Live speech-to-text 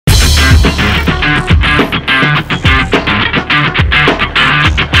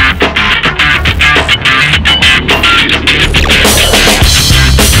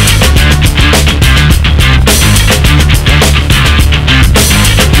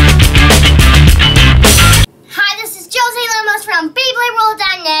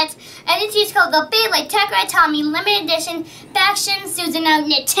Tommy limited edition Bakushin Susanow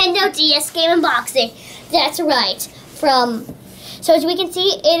Nintendo DS game unboxing. That's right. So as we can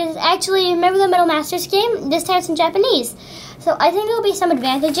see, it is actually, remember the Metal Masters game? This time it's in Japanese. So I think there will be some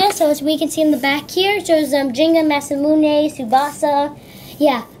advantages. So as we can see in the back here, it shows Jinga, Masamune, Tsubasa.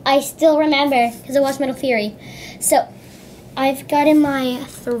 Yeah, I still remember because I watched Metal Fury. So I've gotten my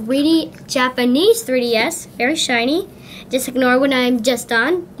 3D Japanese 3DS, very shiny. Just ignore what I'm just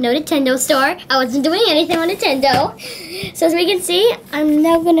on. No Nintendo store. I wasn't doing anything on Nintendo. So as we can see, I'm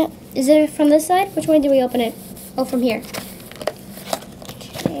now gonna, is it from this side? Which way do we open it? Oh, from here.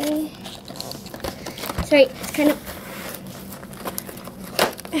 Okay. Sorry, it's kind of,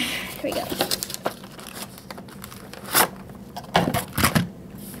 here we go.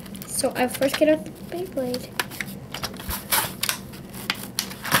 So I first get out the Beyblade.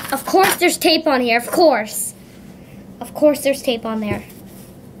 Of course there's tape on here, of course. Of course there's tape on there.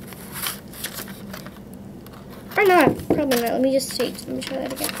 Or not, probably not. Let me just see. Let me try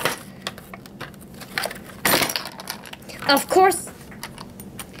that again. Of course.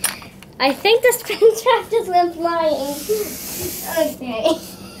 I think the spin trap just went flying. Okay.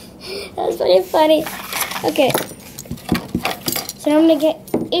 That was pretty funny. Okay. So now I'm going to get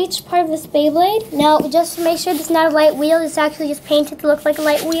each part of this Beyblade. Now, just to make sure this is not a light wheel, it's actually just painted to look like a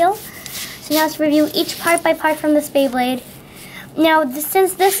light wheel. So now let's review each part by part from this Beyblade. Now,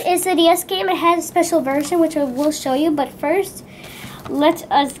 since this is a DS game, it has a special version, which I will show you. But first, let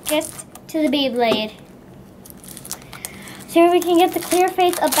us get to the Beyblade. So here we can get the clear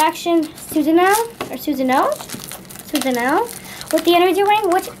face of Bakushin Susanow, with the energy ring,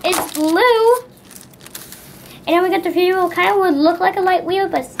 which is blue. And then we got the view, kind of would look like a light wheel,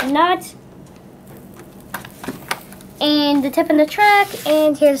 but it's not. And the tip and the track,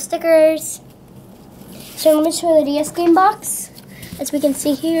 and here's the stickers. So let me show the DS game box, as we can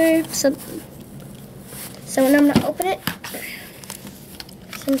see here. So now I'm gonna open it.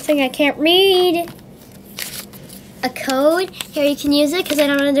 Something I can't read. A code. Here you can use it, because I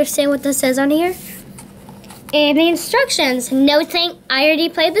don't understand what this says on here. And the instructions. No thank, I already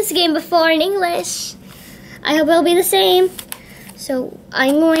played this game before in English. I hope it'll be the same. So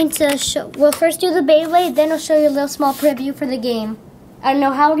I'm going to show, we'll first do the Beyblade, then I'll show you a little small preview for the game. I don't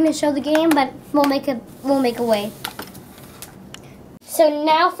know how we're going to show the game, but we'll make a way. So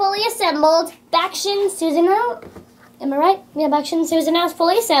now fully assembled, Bakushin Susanow. Am I right? Yeah, Bakushin Susanow is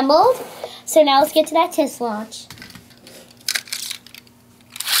fully assembled. So now let's get to that test launch.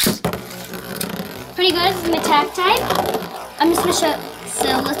 Pretty good. This is my tack type. I'm just going to show,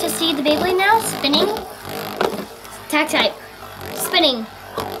 so let's just see the Beyblade now, spinning. Tack type. Spinning.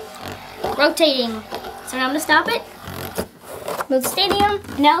 Rotating. So now I'm going to stop it. Move the stadium.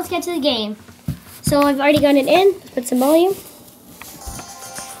 Now let's get to the game. So I've already got it in. Let's put some volume.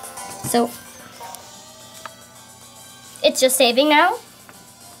 So it's just saving now.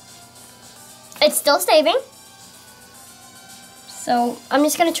 It's still saving. So I'm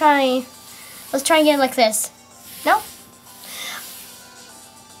just going to try, let's try and get it like this. No?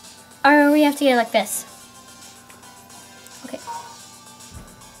 Or we have to get it like this. Okay.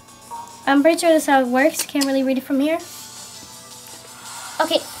 I'm pretty sure this is how it works. Can't really read it from here.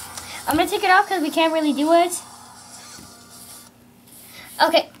 Okay. I'm going to take it off because we can't really do it.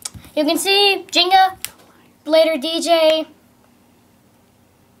 Okay. You can see Jinga, Blader DJ.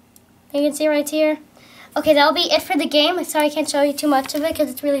 You can see right here. Okay, that'll be it for the game. Sorry I can't show you too much of it because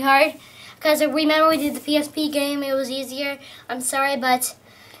it's really hard. Because remember we did the PSP game, it was easier. I'm sorry, but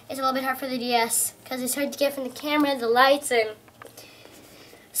it's a little bit hard for the DS because it's hard to get from the camera, the lights, and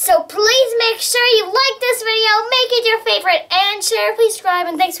so please make sure you like this video, make it your favorite, and share, please subscribe,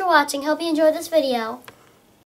 and thanks for watching. Hope you enjoyed this video.